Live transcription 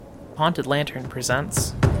Haunted Lantern presents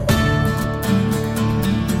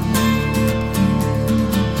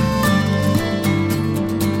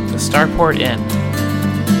the Starport Inn.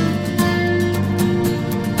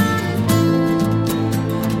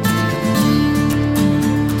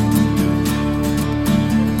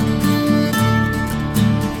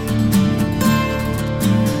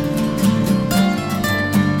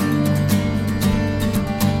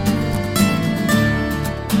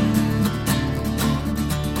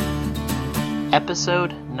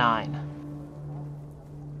 Episode 9.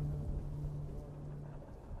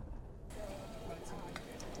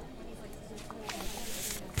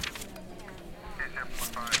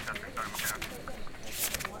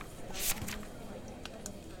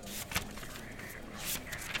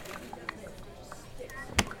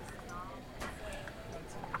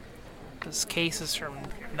 This case is from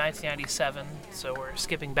 1997, so we're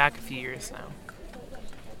skipping back a few years now.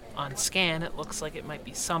 On scan, it looks like it might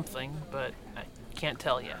be something, but I can't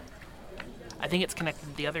tell yet. I think it's connected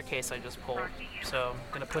to the other case I just pulled, so I'm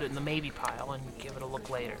going to put it in the maybe pile and give it a look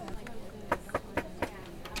later.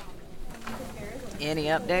 Any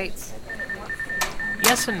updates?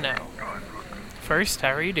 Yes and no. First,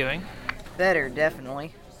 how are you doing? Better,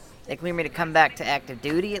 definitely. They cleared me to come back to active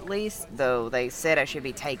duty at least, though they said I should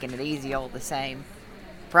be taking it easy all the same.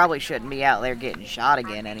 Probably shouldn't be out there getting shot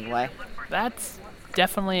again anyway. That's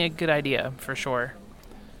definitely a good idea, for sure.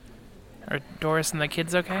 Are Doris and the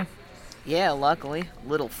kids okay? Yeah, luckily. A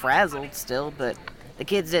little frazzled still, but the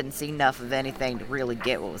kids didn't see enough of anything to really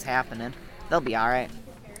get what was happening. They'll be alright.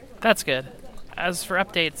 That's good. As for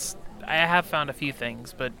updates, I have found a few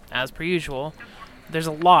things, but as per usual, there's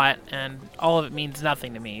a lot, and all of it means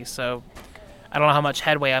nothing to me, so I don't know how much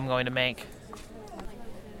headway I'm going to make.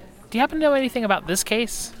 Do you happen to know anything about this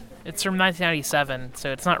case? It's from 1997,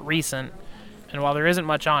 so it's not recent, and while there isn't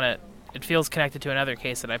much on it, it feels connected to another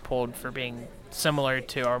case that I pulled for being similar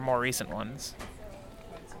to our more recent ones.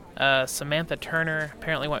 Samantha Turner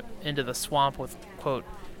apparently went into the swamp with, quote,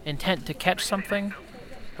 intent to catch something,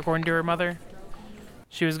 according to her mother.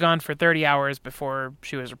 She was gone for 30 hours before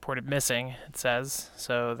she was reported missing, it says,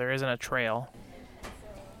 so there isn't a trail.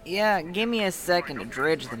 Yeah, give me a second to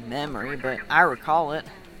dredge the memory, but I recall it.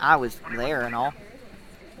 I was there and all.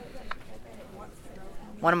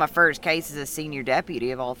 One of my first cases as senior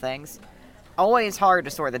deputy, of all things. Always hard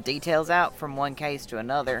to sort the details out from one case to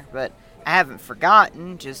another, but I haven't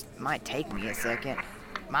forgotten, just might take me a second.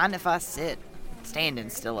 Mind if I sit?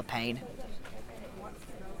 Standing's still a pain.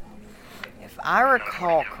 If I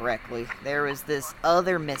recall correctly, there was this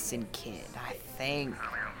other missing kid, I think.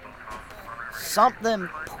 Something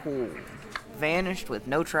Pool. Vanished with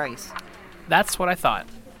no trace. That's what I thought.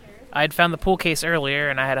 I had found the Pool case earlier,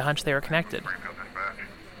 and I had a hunch they were connected.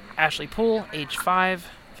 Ashley Poole, age 5,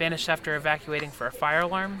 vanished after evacuating for a fire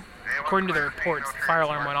alarm. According to the reports, the fire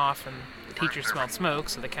alarm went off and the teacher smelled smoke,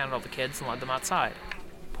 so they counted all the kids and led them outside.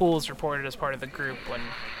 Poole was reported as part of the group when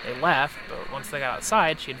they left, but once they got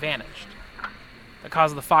outside, she had vanished. The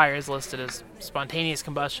cause of the fire is listed as spontaneous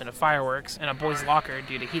combustion of fireworks in a boys' locker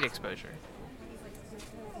due to heat exposure.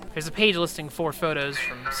 There's a page listing 4 photos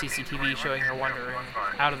from CCTV showing her wandering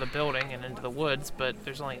out of the building and into the woods, but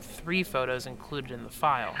there's only 3 photos included in the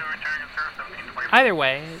file. Either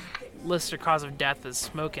way, it lists her cause of death as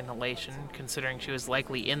smoke inhalation, considering she was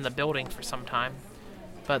likely in the building for some time,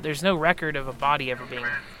 but there's no record of a body ever being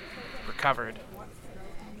recovered.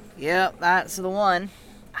 Yep, that's the one.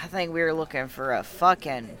 I think we were looking for a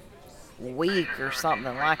fucking week or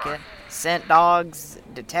something like it. Scent dogs,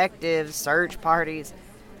 detectives, search parties.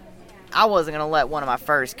 I wasn't going to let one of my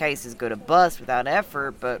first cases go to bust without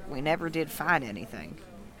effort, but we never did find anything.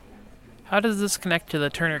 How does this connect to the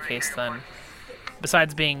Turner case, then?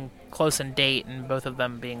 Besides being close in date and both of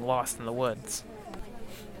them being lost in the woods.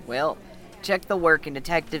 Well, check the working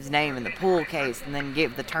detective's name in the Pool case and then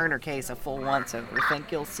give the Turner case a full once-over.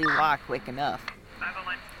 Think you'll see why quick enough.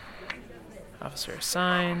 Officer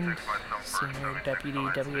assigned, Senior Deputy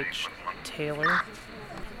W.H. Taylor,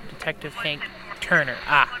 Detective Hank Turner.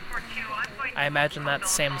 I imagine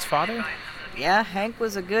that's Sam's father? Yeah, Hank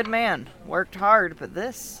was a good man. Worked hard, but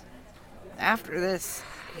after this,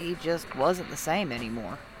 he just wasn't the same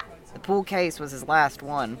anymore. The Pool case was his last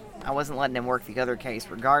one. I wasn't letting him work the other case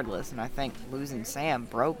regardless, and I think losing Sam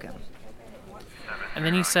broke him. And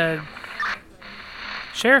then he said,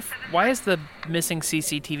 Sheriff, why is the missing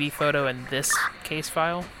CCTV photo in this case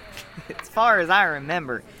file? As far as I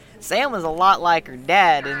remember, Sam was a lot like her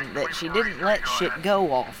dad in that she didn't let shit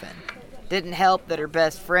go often. Didn't help that her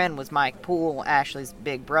best friend was Mike Poole, Ashley's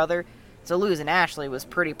big brother, so losing Ashley was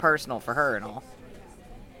pretty personal for her and all.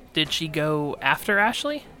 Did she go after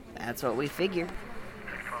Ashley? That's what we figured.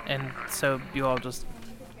 And so you all just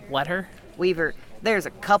let her? Weaver, there's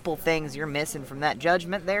a couple things you're missing from that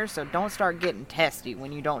judgment there, so don't start getting testy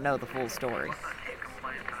when you don't know the full story.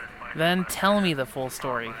 Then tell me the full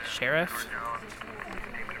story, Sheriff.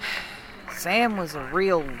 Sam was a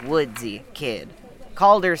real woodsy kid.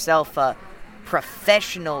 Called herself a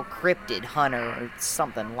professional cryptid hunter or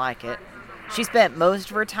something like it. She spent most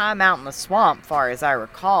of her time out in the swamp, far as I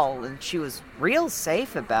recall, and she was real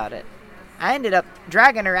safe about it. I ended up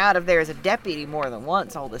dragging her out of there as a deputy more than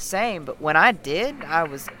once all the same, but when I did, I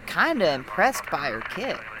was kinda impressed by her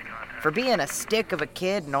kit. For being a stick of a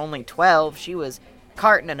kid and only 12, she was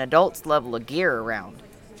carting an adult's level of gear around.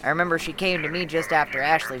 I remember she came to me just after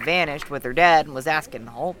Ashley vanished with her dad and was asking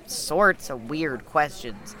all sorts of weird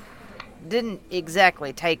questions. Didn't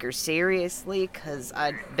exactly take her seriously, 'cause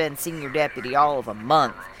I'd been senior deputy all of a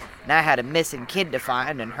month, and I had a missing kid to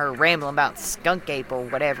find, and her rambling about skunk ape or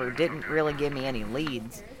whatever didn't really give me any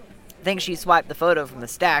leads. I think she swiped the photo from the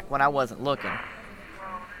stack when I wasn't looking.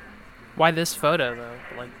 Why this photo,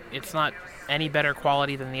 though? Like, it's not any better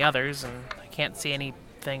quality than the others, and I can't see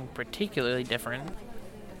anything particularly different.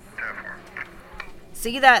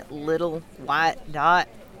 See that little white dot?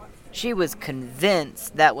 She was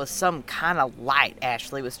convinced that was some kind of light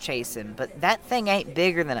Ashley was chasing, but that thing ain't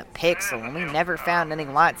bigger than a pixel, and we never found any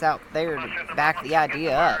lights out there to back the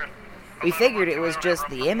idea up. We figured it was just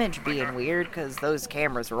the image being weird, because those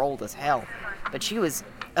cameras are old as hell, but she was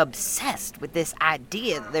obsessed with this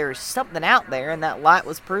idea that there was something out there, and that light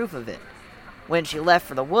was proof of it. When she left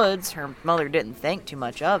for the woods, her mother didn't think too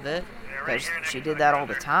much of it, because she did that all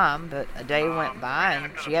the time, but a day went by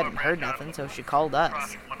and she hadn't heard nothing, so she called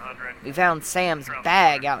us. We found Sam's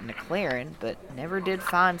bag out in the clearing, but never did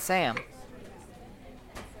find Sam.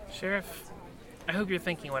 Sheriff, I hope you're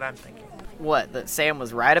thinking what I'm thinking. What, that Sam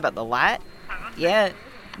was right about the light? Yeah,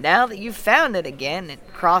 now that you've found it again, it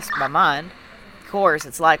crossed my mind. Of course,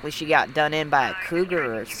 it's likely she got done in by a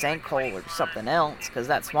cougar or a sinkhole or something else, because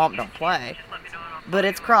that swamp don't play. But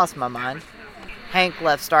it's crossed my mind. Hank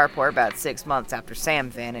left Starport about 6 months after Sam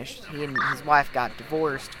vanished. He and his wife got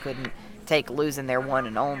divorced, couldn't take losing their one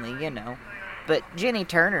and only, you know. But Jenny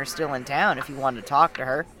Turner's still in town if you wanted to talk to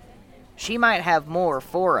her. She might have more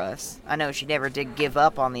for us. I know she never did give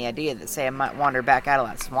up on the idea that Sam might wander back out of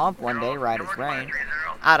that swamp one day, right as rain.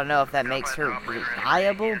 I don't know if that makes her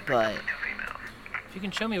reliable, but... If you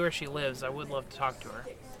can show me where she lives, I would love to talk to her,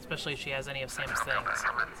 especially if she has any of Sam's things.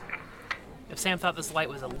 If Sam thought this light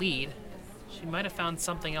was a lead, she might have found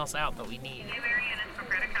something else out that we need.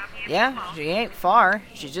 Yeah, she ain't far.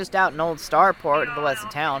 She's just out in Old Starport to the west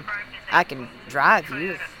of town. I can drive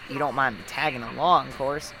you if you don't mind me tagging along, of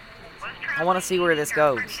course. I want to see where this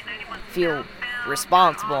goes. Feel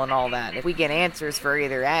responsible and all that. If we get answers for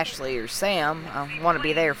either Ashley or Sam, I want to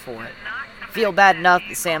be there for it. Feel bad enough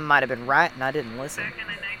that Sam might have been right and I didn't listen.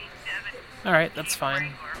 Alright, that's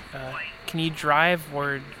fine. Can you drive,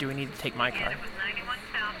 or do we need to take my car?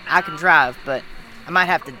 I can drive, but I might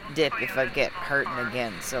have to dip if I get hurting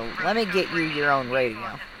again, so let me get you your own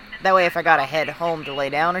radio. That way if I gotta head home to lay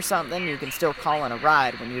down or something, you can still call in a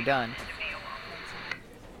ride when you're done.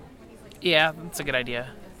 Yeah, that's a good idea.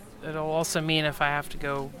 It'll also mean if I have to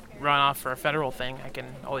go run off for a federal thing, I can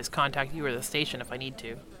always contact you or the station if I need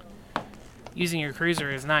to. Using your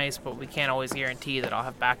cruiser is nice, but we can't always guarantee that I'll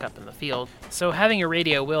have backup in the field, so having a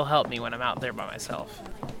radio will help me when I'm out there by myself.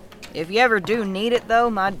 If you ever do need it, though,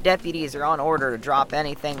 my deputies are on order to drop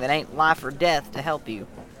anything that ain't life or death to help you.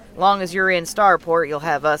 Long as you're in Starport, you'll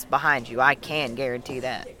have us behind you. I can guarantee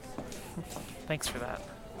that. Thanks for that.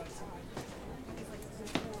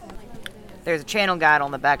 There's a channel guide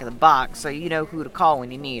on the back of the box, so you know who to call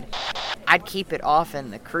when you need. I'd keep it off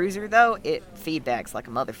in the cruiser, though. It feedbacks like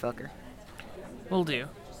a motherfucker. Will do.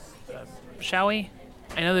 Shall we?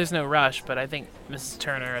 I know there's no rush, but I think Mrs.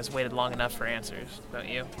 Turner has waited long enough for answers, don't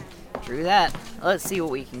you? True that. Let's see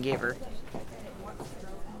what we can give her.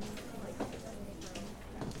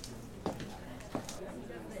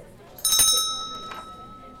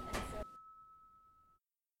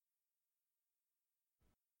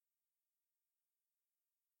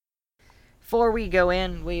 Before we go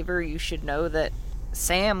in, Weaver, you should know that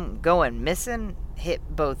Sam going missing hit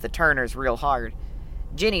both the Turners real hard.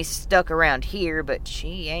 Jenny's stuck around here, but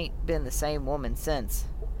she ain't been the same woman since.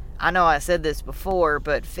 I know I said this before,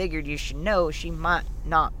 but figured you should know she might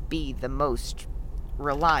not be the most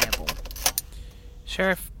reliable.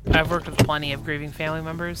 Sheriff, I've worked with plenty of grieving family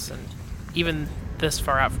members, and even this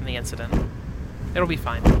far out from the incident. It'll be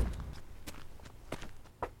fine.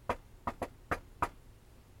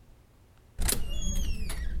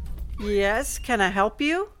 Yes, can I help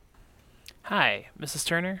you? Hi, Mrs.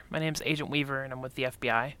 Turner. My name's Agent Weaver, and I'm with the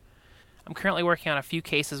FBI. I'm currently working on a few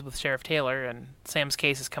cases with Sheriff Taylor, and Sam's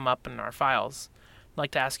case has come up in our files. I'd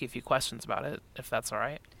like to ask you a few questions about it, if that's all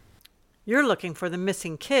right. You're looking for the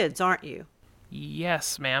missing kids, aren't you?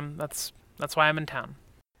 Yes, ma'am. That's why I'm in town.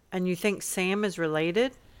 And you think Sam is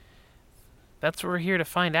related? That's what we're here to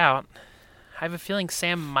find out. I have a feeling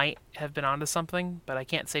Sam might have been onto something, but I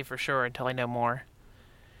can't say for sure until I know more.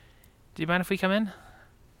 Do you mind if we come in?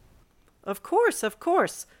 Of course, of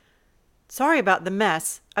course. Sorry about the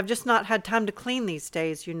mess. I've just not had time to clean these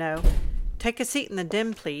days, you know. Take a seat in the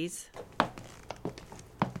den, please.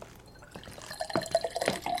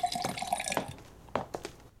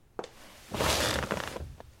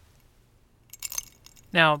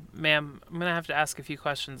 Now, ma'am, I'm going to have to ask a few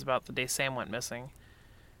questions about the day Sam went missing.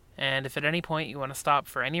 And if at any point you want to stop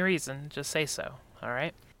for any reason, just say so, all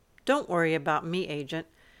right? Don't worry about me, Agent.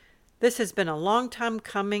 This has been a long time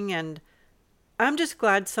coming, and I'm just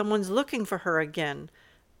glad someone's looking for her again.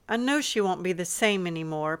 I know she won't be the same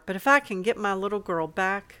anymore, but if I can get my little girl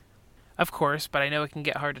back... Of course, but I know it can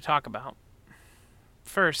get hard to talk about.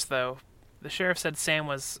 First, though, the sheriff said Sam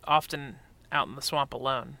was often out in the swamp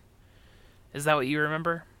alone. Is that what you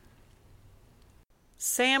remember?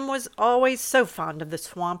 Sam was always so fond of the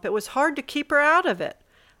swamp, it was hard to keep her out of it.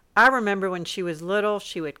 I remember when she was little,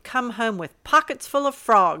 she would come home with pockets full of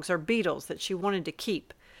frogs or beetles that she wanted to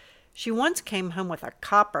keep. She once came home with a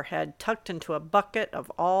copperhead tucked into a bucket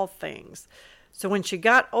of all things. So when she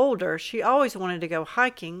got older, she always wanted to go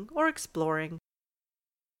hiking or exploring.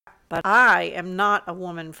 But I am not a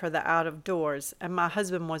woman for the out of doors, and my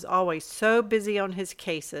husband was always so busy on his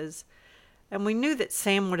cases. And we knew that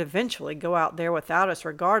Sam would eventually go out there without us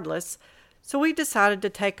regardless, so we decided to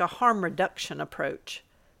take a harm reduction approach.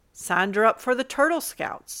 Signed her up for the Turtle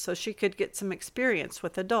Scouts so she could get some experience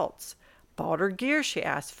with adults. Bought her gear she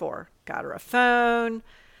asked for. Got her a phone.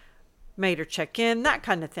 Made her check in, that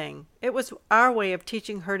kind of thing. It was our way of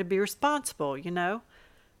teaching her to be responsible, you know.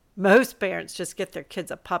 Most parents just get their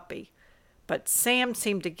kids a puppy. But Sam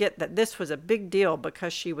seemed to get that this was a big deal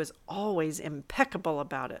because she was always impeccable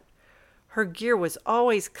about it. Her gear was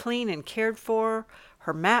always clean and cared for,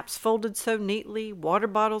 her maps folded so neatly, water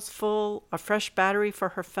bottles full, a fresh battery for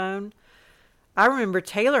her phone. I remember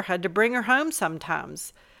Taylor had to bring her home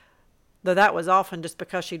sometimes, though that was often just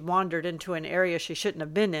because she'd wandered into an area she shouldn't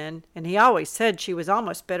have been in, and he always said she was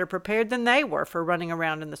almost better prepared than they were for running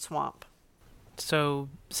around in the swamp. So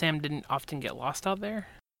Sam didn't often get lost out there?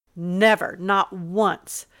 Never, not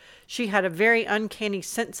once. She had a very uncanny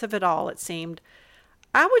sense of it all, it seemed.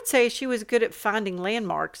 I would say she was good at finding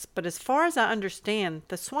landmarks, but as far as I understand,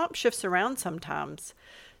 the swamp shifts around sometimes.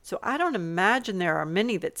 So I don't imagine there are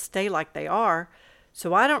many that stay like they are.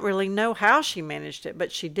 So I don't really know how she managed it,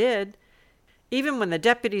 but she did. Even when the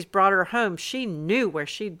deputies brought her home, she knew where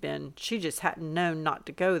she'd been. She just hadn't known not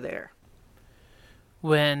to go there.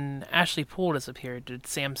 When Ashley Poole disappeared, did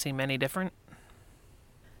Sam seem any different?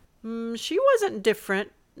 She wasn't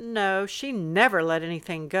different. No, she never let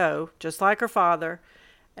anything go, just like her father.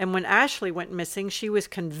 And when Ashley went missing, she was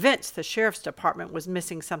convinced the sheriff's department was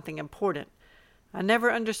missing something important. I never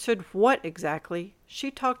understood what exactly.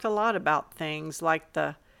 She talked a lot about things like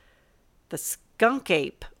the skunk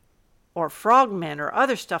ape or frogmen or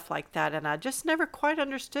other stuff like that, and I just never quite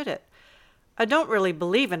understood it. I don't really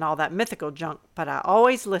believe in all that mythical junk, but I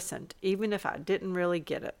always listened, even if I didn't really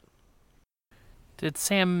get it. Did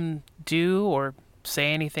Sam do or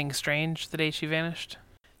say anything strange the day she vanished?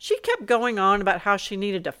 She kept going on about how she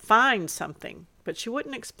needed to find something, but she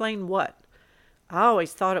wouldn't explain what. I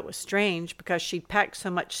always thought it was strange because she'd packed so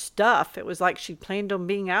much stuff. It was like she'd planned on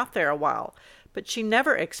being out there a while, but she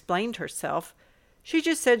never explained herself. She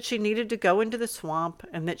just said she needed to go into the swamp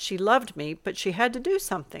and that she loved me, but she had to do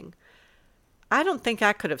something. I don't think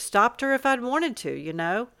I could have stopped her if I'd wanted to, you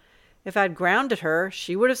know. If I'd grounded her,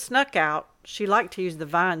 she would have snuck out. She liked to use the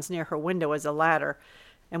vines near her window as a ladder,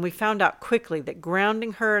 and we found out quickly that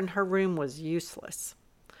grounding her in her room was useless.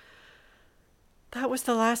 That was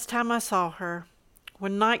the last time I saw her.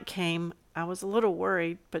 When night came, I was a little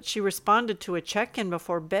worried, but she responded to a check-in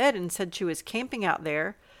before bed and said she was camping out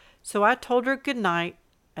there, so I told her good night,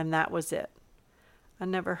 and that was it. I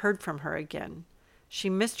never heard from her again. She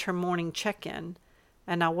missed her morning check-in,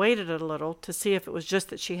 and I waited a little to see if it was just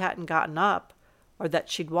that she hadn't gotten up, or that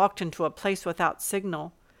she'd walked into a place without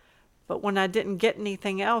signal. But when I didn't get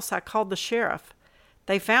anything else, I called the sheriff.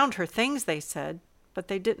 They found her things, they said, but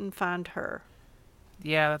they didn't find her.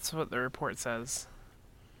 Yeah, that's what the report says.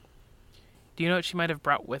 Do you know what she might have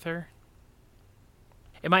brought with her?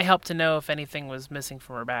 It might help to know if anything was missing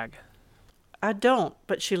from her bag. I don't,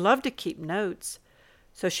 but she loved to keep notes.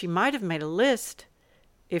 so she might have made a list.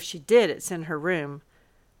 If she did, it's in her room.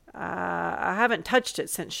 I haven't touched it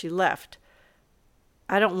since she left.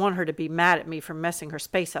 I don't want her to be mad at me for messing her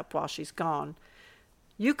space up while she's gone.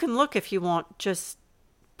 You can look if you want, just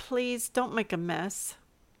please don't make a mess.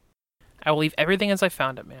 I will leave everything as I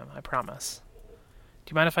found it, ma'am, I promise.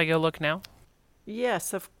 Do you mind if I go look now?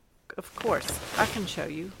 Yes, of course. I can show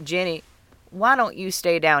you. Jenny, why don't you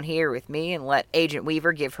stay down here with me and let Agent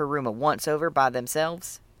Weaver give her room a once-over by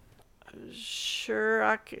themselves? Sure,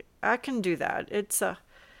 I can do that. It's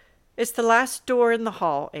the last door in the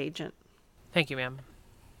hall, Agent. Thank you, ma'am.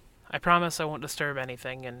 I promise I won't disturb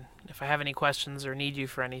anything, and if I have any questions or need you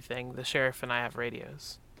for anything, the sheriff and I have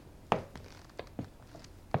radios.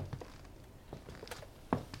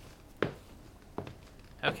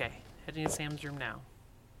 Okay, heading to Sam's room now.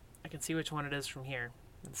 I can see which one it is from here.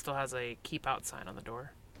 It still has a keep out sign on the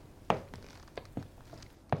door.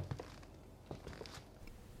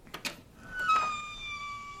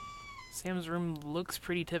 Sam's room looks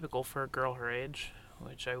pretty typical for a girl her age,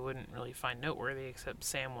 which I wouldn't really find noteworthy, except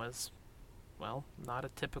Sam was, well, not a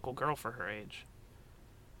typical girl for her age.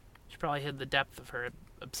 She probably hid the depth of her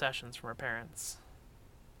obsessions from her parents.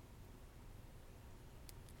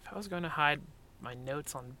 If I was going to hide my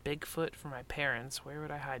notes on Bigfoot from my parents, where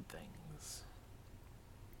would I hide things?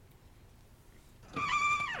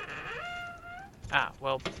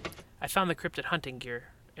 Well, I found the cryptid hunting gear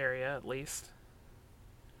area, at least.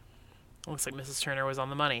 Looks like Mrs. Turner was on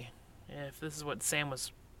the money. If this is what Sam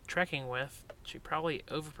was trekking with, she probably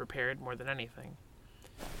over-prepared more than anything.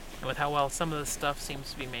 And with how well some of this stuff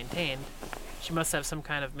seems to be maintained, she must have some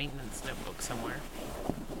kind of maintenance notebook somewhere.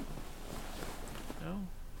 No,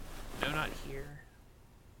 not here.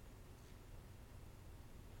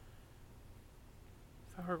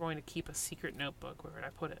 If I were going to keep a secret notebook, where would I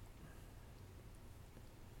put it?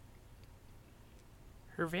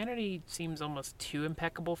 Her vanity seems almost too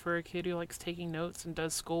impeccable for a kid who likes taking notes and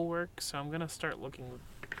does schoolwork, so I'm going to start looking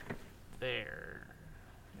there.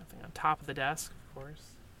 Nothing on top of the desk, of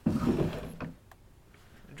course.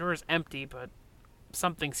 The drawer is empty, but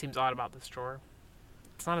something seems odd about this drawer.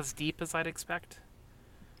 It's not as deep as I'd expect.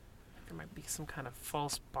 There might be some kind of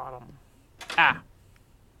false bottom.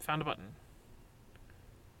 Found a button.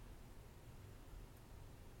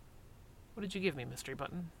 What did you give me, mystery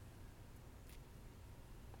button?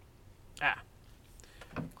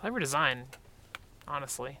 Clever design,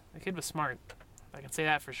 honestly. The kid was smart. I can say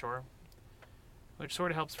that for sure. Which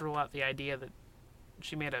sort of helps rule out the idea that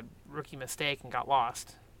she made a rookie mistake and got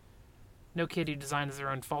lost. No kid who designs their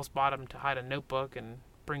own false bottom to hide a notebook and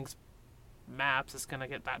brings maps is going to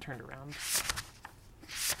get that turned around.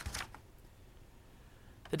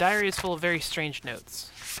 The diary is full of very strange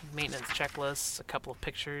notes. Maintenance checklists, a couple of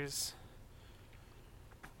pictures.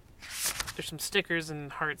 There's some stickers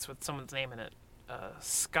and hearts with someone's name in it.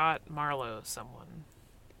 Scott Marlowe, someone.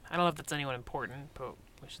 I don't know if that's anyone important, but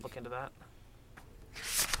we should look into that.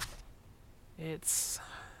 It's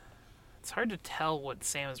hard to tell what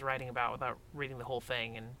Sam is writing about without reading the whole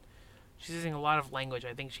thing, and she's using a lot of language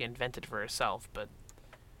I think she invented for herself, but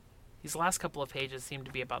these last couple of pages seem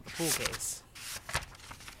to be about the pool case.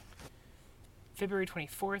 February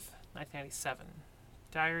 24th, 1997.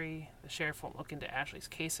 Diary, the sheriff won't look into Ashley's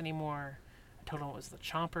case anymore. I told him it was the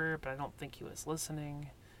chomper, but I don't think he was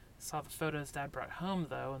listening. Saw the photos Dad brought home,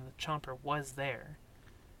 though, and the chomper was there.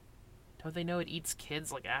 Don't they know it eats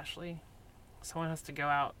kids like Ashley? Someone has to go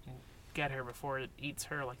out and get her before it eats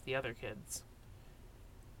her like the other kids.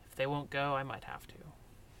 If they won't go, I might have to.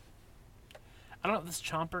 I don't know what this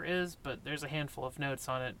chomper is, but there's a handful of notes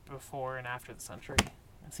on it before and after the century.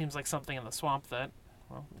 It seems like something in the swamp that,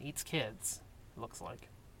 well, eats kids, it looks like.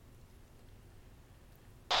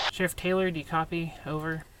 Sheriff Taylor, do you copy?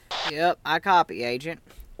 Over. Yep, I copy, Agent.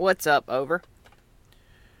 What's up, over?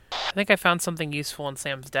 I think I found something useful on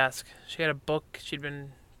Sam's desk. She had a book she'd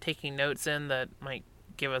been taking notes in that might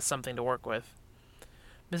give us something to work with.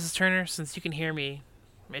 Mrs. Turner, since you can hear me,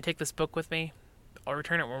 may I take this book with me? I'll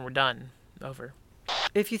return it when we're done. Over.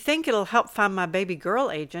 If you think it'll help find my baby girl,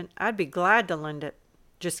 Agent, I'd be glad to lend it.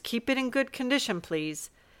 Just keep it in good condition, please.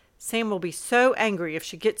 Sam will be so angry if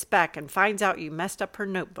she gets back and finds out you messed up her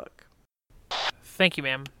notebook. Thank you,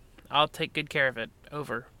 ma'am. I'll take good care of it.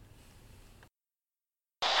 Over.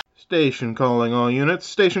 Station calling all units.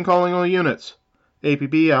 Station calling all units.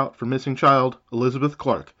 APB out for missing child Elizabeth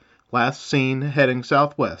Clark. Last seen heading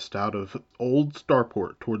southwest out of Old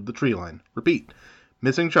Starport toward the tree line. Repeat.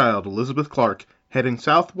 Missing child Elizabeth Clark heading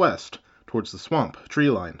southwest towards the swamp tree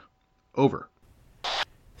line. Over.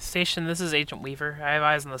 Station, this is Agent Weaver. I have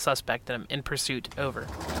eyes on the suspect and I'm in pursuit. Over.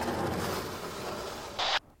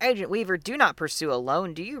 Agent Weaver, do not pursue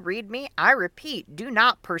alone. Do you read me? I repeat, do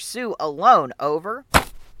not pursue alone. Over.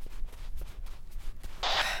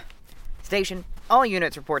 Station, all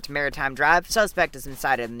units report to Maritime Drive. Suspect is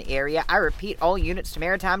sighted in the area. I repeat, all units to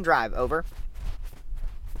Maritime Drive. Over.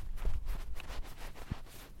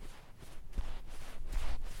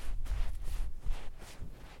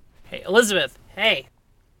 Hey, Elizabeth, hey.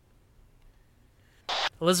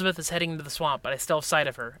 Elizabeth is heading into the swamp, but I still have sight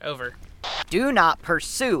of her. Over. Do not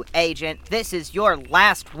pursue, Agent. This is your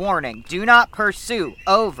last warning. Do not pursue.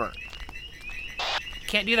 Over.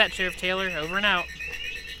 Can't do that, Sheriff Taylor. Over and out.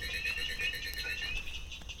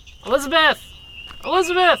 Elizabeth!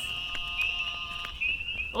 Elizabeth!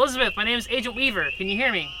 Elizabeth, my name is Agent Weaver. Can you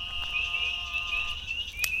hear me?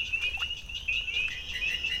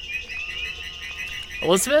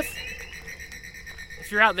 Elizabeth?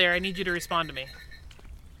 If you're out there, I need you to respond to me.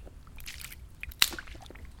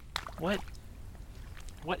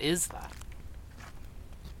 What is that?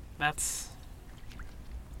 That's...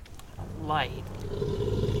 light.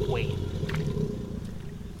 Wait.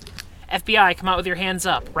 FBI, come out with your hands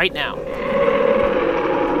up, right now.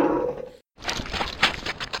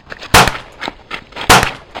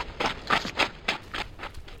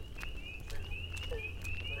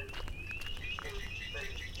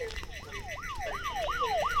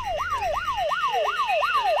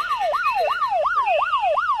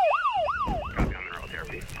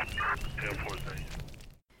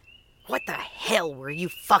 What the hell were you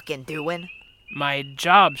fucking doing? My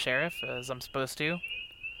job, Sheriff, as I'm supposed to.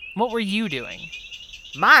 What were you doing?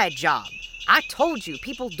 My job. I told you,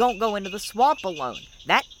 people don't go into the swamp alone.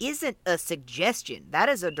 That isn't a suggestion. That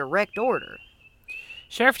is a direct order.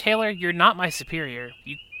 Sheriff Taylor, you're not my superior.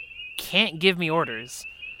 You can't give me orders.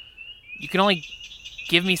 You can only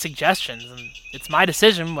give me suggestions, and it's my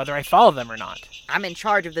decision whether I follow them or not. I'm in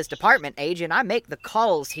charge of this department, Agent. I make the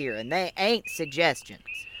calls here, and they ain't suggestions.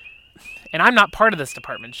 And I'm not part of this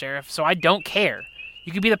department, Sheriff, so I don't care.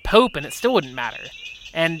 You could be the Pope and it still wouldn't matter.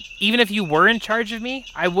 And even if you were in charge of me,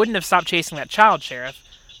 I wouldn't have stopped chasing that child, Sheriff.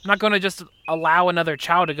 I'm not going to just allow another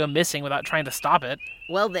child to go missing without trying to stop it.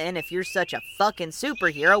 Well then, if you're such a fucking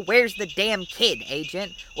superhero, where's the damn kid,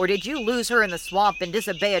 Agent? Or did you lose her in the swamp and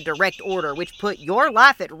disobey a direct order which put your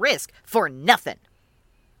life at risk for nothing?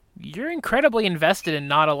 You're incredibly invested in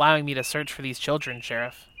not allowing me to search for these children,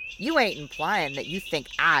 Sheriff. You ain't implying that you think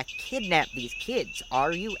I kidnapped these kids,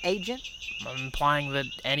 are you, Agent? I'm implying that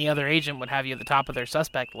any other agent would have you at the top of their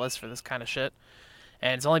suspect list for this kind of shit.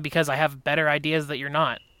 And it's only because I have better ideas that you're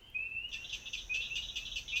not.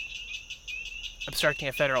 Obstructing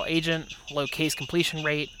a federal agent, low case completion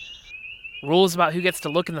rate, rules about who gets to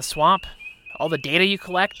look in the swamp, all the data you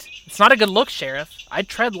collect. It's not a good look, Sheriff. I'd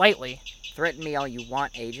tread lightly. Threaten me all you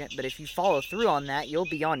want, Agent, but if you follow through on that, you'll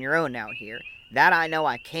be on your own out here. That I know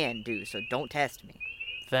I can do, so don't test me.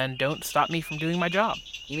 Then don't stop me from doing my job.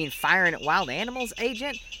 You mean firing at wild animals,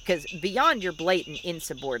 Agent? Because beyond your blatant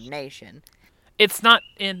insubordination, It's not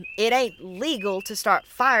in... it ain't legal to start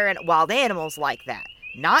firing at wild animals like that.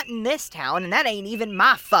 Not in this town, and that ain't even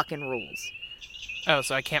my fucking rules. Oh,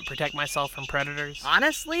 so I can't protect myself from predators?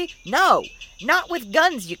 Honestly, no. Not with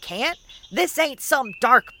guns you can't. This ain't some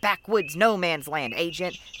dark backwoods no man's land,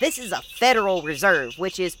 Agent. This is a federal reserve,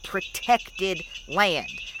 which is protected land.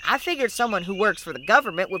 I figured someone who works for the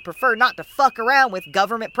government would prefer not to fuck around with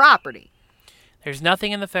government property. There's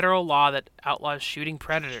nothing in the federal law that outlaws shooting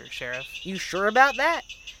predators, Sheriff. You sure about that?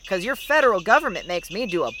 Because your federal government makes me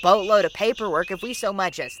do a boatload of paperwork if we so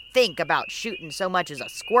much as think about shooting so much as a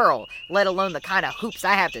squirrel, let alone the kind of hoops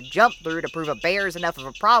I have to jump through to prove a bear is enough of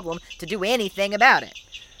a problem to do anything about it.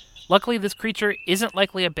 Luckily, this creature isn't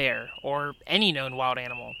likely a bear, or any known wild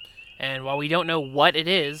animal. And while we don't know what it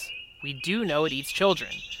is, we do know it eats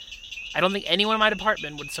children. I don't think anyone in my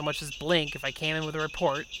department would so much as blink if I came in with a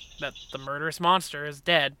report that the murderous monster is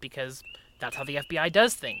dead, because that's how the FBI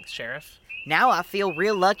does things, Sheriff. Now I feel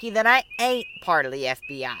real lucky that I ain't part of the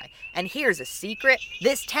FBI. And here's a secret.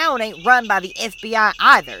 This town ain't run by the FBI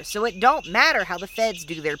either, so it don't matter how the feds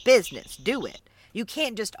do their business, do it? You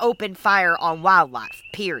can't just open fire on wildlife,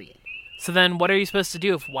 period. So then what are you supposed to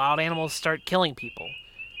do if wild animals start killing people?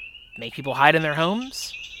 Make people hide in their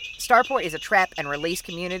homes? Starport is a trap and release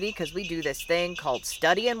community because we do this thing called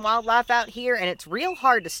studying wildlife out here, and it's real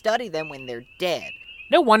hard to study them when they're dead.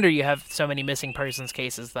 No wonder you have so many missing persons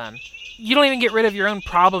cases then. You don't even get rid of your own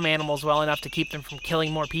problem animals well enough to keep them from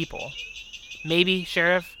killing more people. Maybe,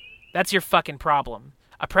 Sheriff, that's your fucking problem.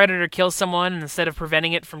 A predator kills someone, and instead of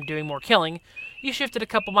preventing it from doing more killing, you shift it a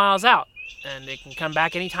couple miles out, and it can come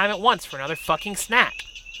back any time it wants for another fucking snack.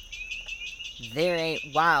 There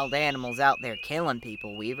ain't wild animals out there killing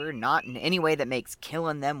people, Weaver. Not in any way that makes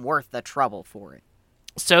killing them worth the trouble for it.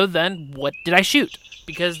 So then, what did I shoot?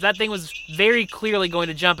 Because that thing was very clearly going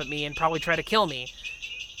to jump at me and probably try to kill me.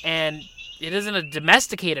 And it isn't a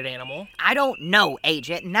domesticated animal. I don't know,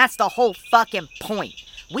 Agent, and that's the whole fucking point.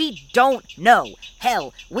 We don't know.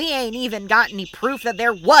 Hell, we ain't even got any proof that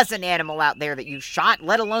there was an animal out there that you shot,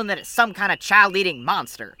 let alone that it's some kind of child-eating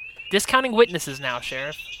monster. Discounting witnesses now,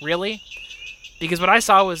 Sheriff. Really? Because what I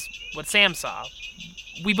saw was what Sam saw.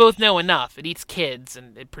 We both know enough. It eats kids,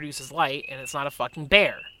 and it produces light, and it's not a fucking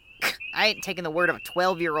bear. I ain't taking the word of a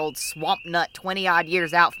 12-year-old swamp nut 20-odd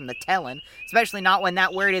years out from the telling, especially not when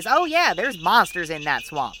that word is, oh yeah, there's monsters in that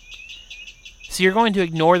swamp. So you're going to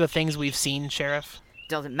ignore the things we've seen, Sheriff?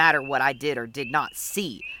 Doesn't matter what I did or did not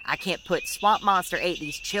see. I can't put Swamp Monster ate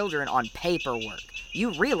these children on paperwork.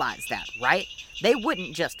 You realize that, right? They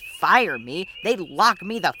wouldn't just fire me, they'd lock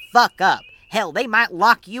me the fuck up. Hell, they might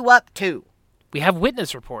lock you up too. We have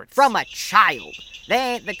witness reports. From a child. They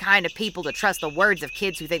ain't the kind of people to trust the words of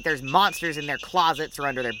kids who think there's monsters in their closets or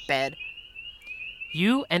under their bed.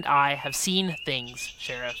 You and I have seen things,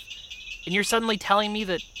 Sheriff. And you're suddenly telling me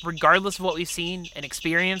that regardless of what we've seen and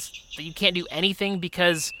experienced, that you can't do anything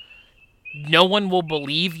because no one will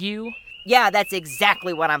believe you? Yeah, that's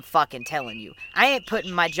exactly what I'm fucking telling you. I ain't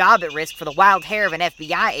putting my job at risk for the wild hair of an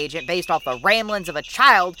FBI agent based off the ramblings of a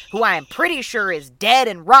child who I am pretty sure is dead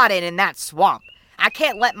and rotting in that swamp. I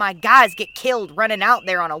can't let my guys get killed running out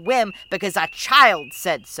there on a whim because a child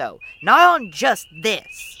said so. Not on just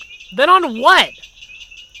this. Then on what?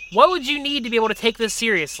 What would you need to be able to take this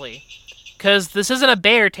seriously? Because this isn't a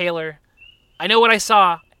bear, Taylor. I know what I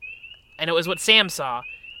saw, and it was what Sam saw.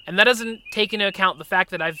 And that doesn't take into account the fact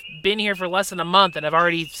that I've been here for less than a month and I've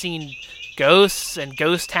already seen ghosts and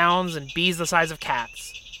ghost towns and bees the size of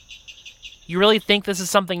cats. You really think this is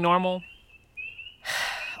something normal?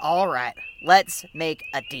 Alright, let's make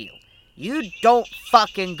a deal. You don't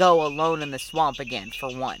fucking go alone in the swamp again,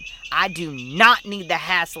 for one. I do not need the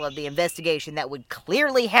hassle of the investigation that would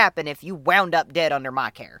clearly happen if you wound up dead under my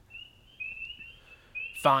care.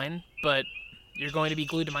 Fine, but you're going to be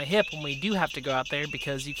glued to my hip when we do have to go out there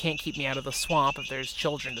because you can't keep me out of the swamp if there's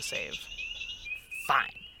children to save.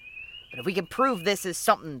 Fine. But if we can prove this is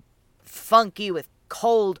something funky with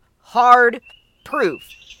cold, hard proof,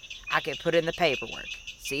 I can put in the paperwork.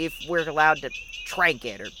 See if we're allowed to trank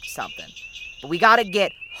it or something. But we gotta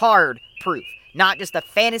get hard proof. Not just the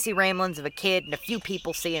fantasy ramblings of a kid and a few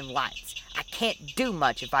people seeing lights. I can't do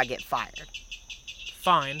much if I get fired.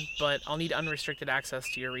 Fine, but I'll need unrestricted access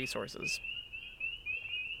to your resources.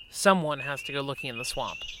 Someone has to go looking in the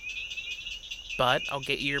swamp. But I'll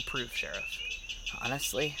get you your proof, Sheriff.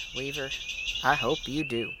 Honestly, Weaver, I hope you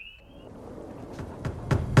do.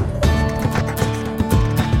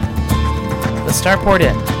 The Starport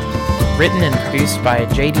Inn. Written and produced by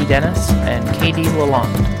J.D. Dennis and K.D.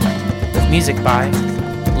 Lalonde. With music by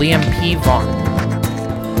Liam P. Vaughn.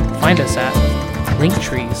 Find us at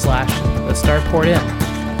linktree/The Starport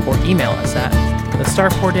Inn or email us at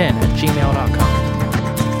thestarportinn@gmail.com.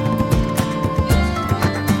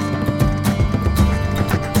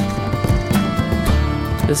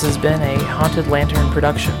 This has been a Haunted Lantern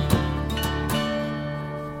production.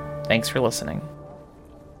 Thanks for listening.